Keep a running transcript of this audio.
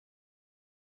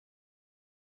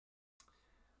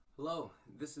Hello,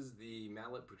 this is the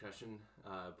Melodic Percussion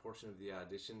portion of the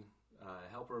Audition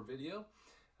helper video.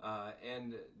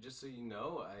 And just so you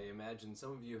know, I imagine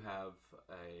some of you have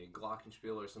a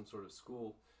glockenspiel or some sort of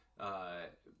school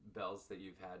bells that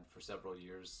you've had for several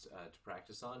years to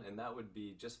practice on, and that would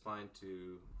be just fine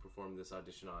to perform this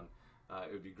audition on.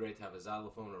 It would be great to have a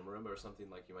xylophone or marimba or something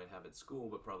like you might have at school,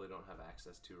 but probably don't have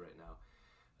access to right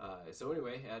now. So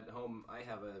anyway, at home I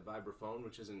have a vibraphone,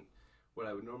 which isn't what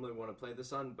I would normally want to play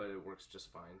this on, but it works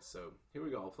just fine. So here we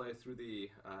go. I'll play through the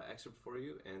excerpt for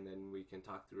you, and then we can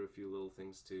talk through a few little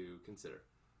things to consider.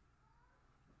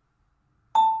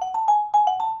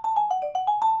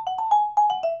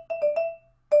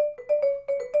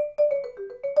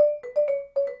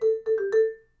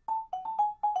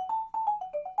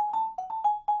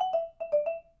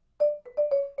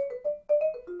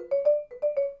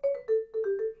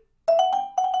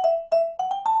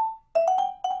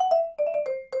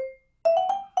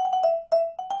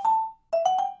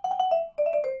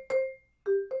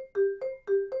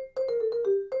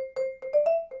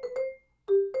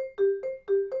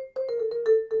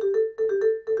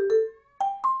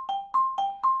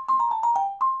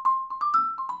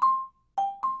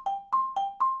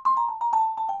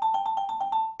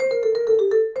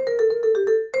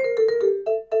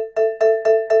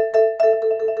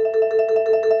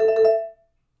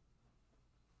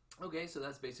 Okay, so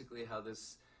that's basically how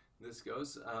this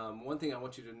goes. One thing I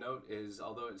want you to note is,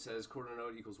 although it says quarter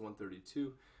note equals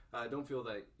 132, don't feel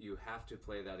that you have to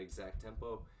play that exact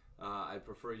tempo. I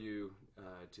prefer you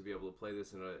to be able to play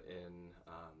this in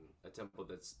a tempo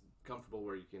that's comfortable,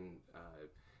 where you can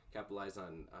capitalize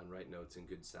on right notes and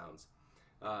good sounds.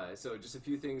 So just a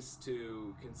few things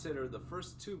to consider. The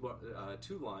first two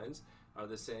lines are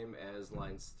the same as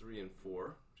lines 3 and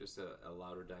 4, just a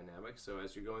louder dynamic. So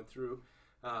as you're going through,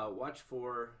 watch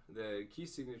for the key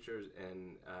signatures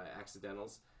and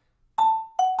accidentals.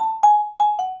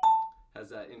 Has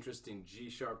that interesting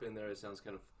G sharp in there. It sounds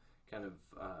kind of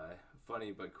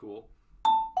funny but cool.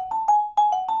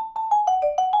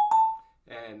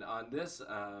 And on this,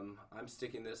 I'm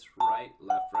sticking this right,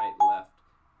 left, right, left,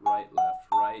 right, left,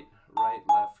 right, right,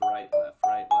 left, right, left,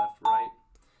 right, left, right.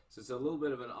 So it's a little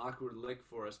bit of an awkward lick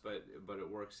for us, but it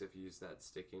works if you use that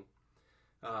sticking.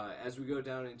 As we go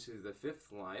down into the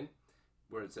 5th line,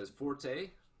 where it says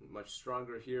forte, much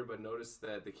stronger here, but notice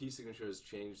that the key signature has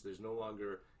changed. There's no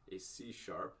longer a C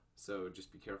sharp, so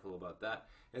just be careful about that.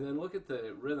 And then look at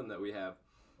the rhythm that we have.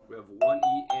 We have 1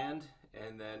 E and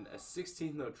then a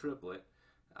 16th note triplet.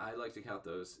 I like to count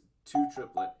those 2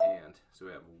 triplet and. So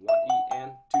we have 1 E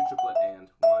and, 2 triplet and,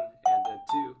 1 and a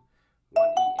 2. 1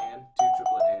 E and, 2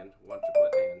 triplet and, 1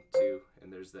 triplet and, 2.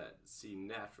 And there's that C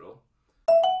natural.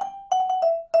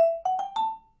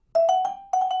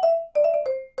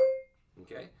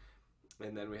 Okay,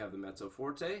 and then we have the mezzo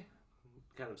forte,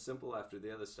 kind of simple after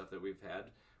the other stuff that we've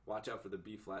had. Watch out for the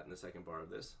B flat in the second bar of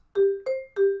this.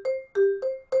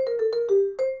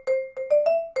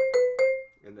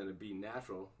 And then a B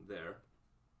natural there.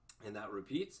 And that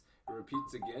repeats. It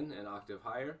repeats again an octave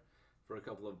higher for a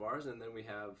couple of bars, and then we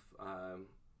have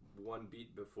one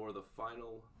beat before the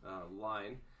final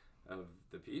line of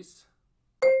the piece.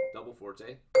 Double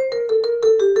forte.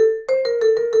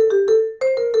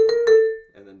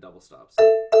 And then double stops.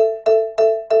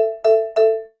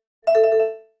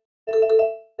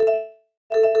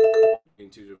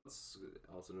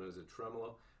 Also known as a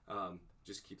tremolo.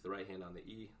 Just keep the right hand on the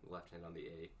E, the left hand on the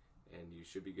A, and you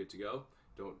should be good to go.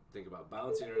 Don't think about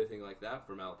bouncing or anything like that.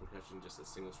 For Melodic Percussion, just a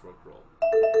single stroke roll.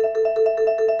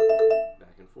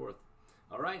 Back and forth.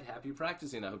 All right, happy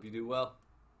practicing. I hope you do well.